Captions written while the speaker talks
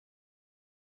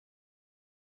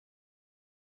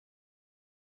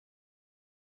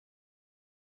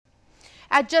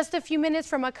At just a few minutes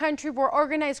from a country where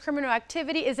organized criminal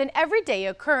activity is an everyday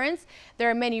occurrence, there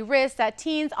are many risks that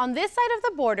teens on this side of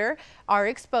the border are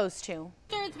exposed to.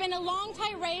 It's been a long,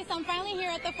 tight race. I'm finally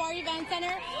here at the Far Event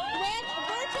Center with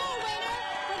virtual winner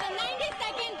for the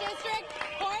 92nd District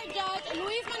Court Judge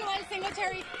Luis Manuel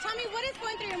Singletary. Tell me, what is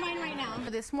going through your mind right now?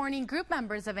 This morning, group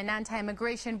members of an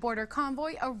anti-immigration border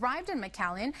convoy arrived in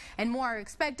McAllen, and more are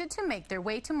expected to make their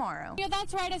way tomorrow. Yeah,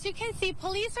 that's right. As you can see,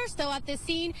 police are still at the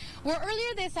scene, where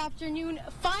earlier this afternoon,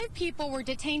 5 people were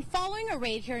detained following a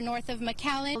raid here north of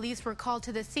McAllen. Police were called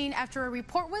to the scene after a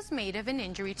report was made of an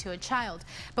injury to a child,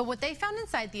 but what they found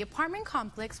inside the apartment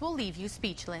complex will leave you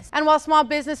speechless. And while small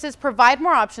businesses provide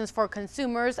more options for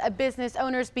consumers, business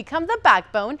owners become the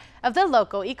backbone of the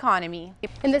local economy.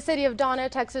 In the city of Donna,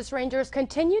 Texas Rangers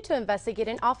continue to investigate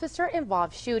an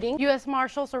officer-involved shooting. U.S.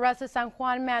 Marshals arrested San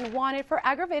Juan man wanted for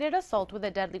aggravated assault with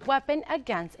a deadly weapon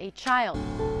against a child.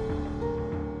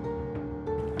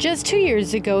 Just 2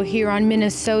 years ago, here on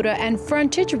Minnesota and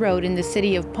Frontage Road in the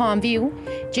city of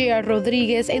Palmview, J.R.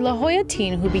 Rodriguez, a La Jolla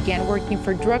teen who began working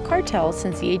for drug cartels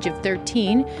since the age of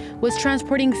 13, was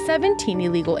transporting 17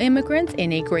 illegal immigrants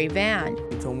in a gray van.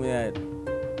 He told me that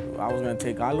I was going to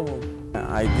take all of them.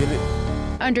 I did it.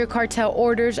 Under cartel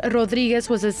orders, Rodriguez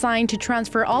was assigned to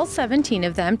transfer all 17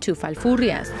 of them to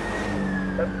Falfurrias.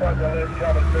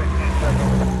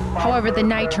 However, the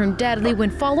night turned deadly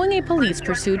when, following a police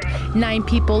pursuit, 9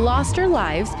 people lost their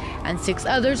lives and 6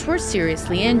 others were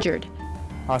seriously injured.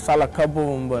 I saw a couple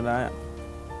of them, but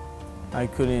I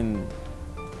couldn't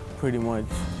pretty much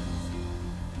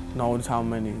notice how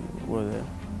many were there.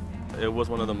 It was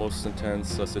one of the most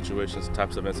intense situations,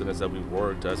 types of incidents that we've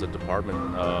worked as a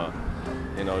department.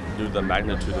 Due to the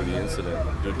magnitude of the incident,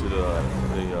 due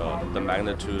to the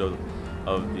magnitude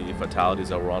of the fatalities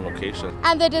that were on location.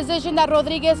 And the decision that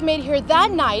Rodriguez made here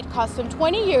that night cost him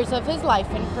 20 years of his life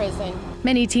in prison.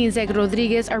 Many teens like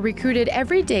Rodriguez are recruited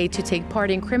every day to take part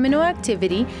in criminal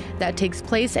activity that takes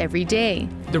place every day.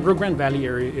 The Rio Grande Valley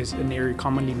area is an area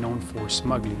commonly known for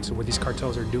smuggling. So what these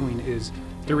cartels are doing is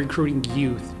they're recruiting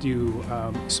youth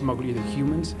to smuggle either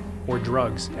humans or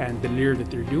drugs. And the lure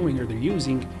that they're doing or they're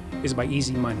using is by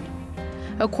easy money.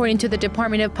 According to the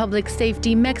Department of Public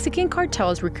Safety, Mexican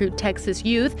cartels recruit Texas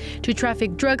youth to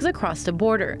traffic drugs across the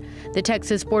border. The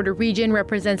Texas border region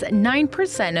represents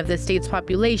 9% of the state's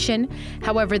population.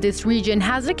 However, this region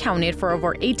has accounted for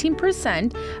over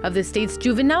 18% of the state's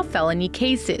juvenile felony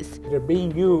cases. They're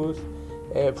being used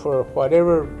for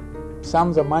whatever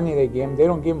sums of money they give them. They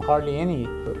don't give them hardly any.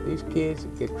 But these kids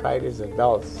get tried as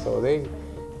adults, so they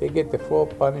get the full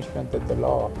punishment of the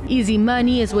law. Easy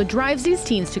money is what drives these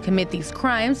teens to commit these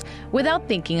crimes without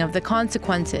thinking of the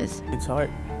consequences. It's hard.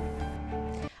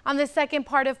 On the second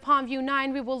part of Palmview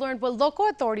 9, we will learn what local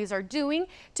authorities are doing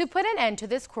to put an end to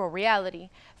this cruel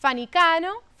reality. Fanny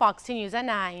Cano, Fox 2 News at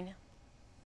 9.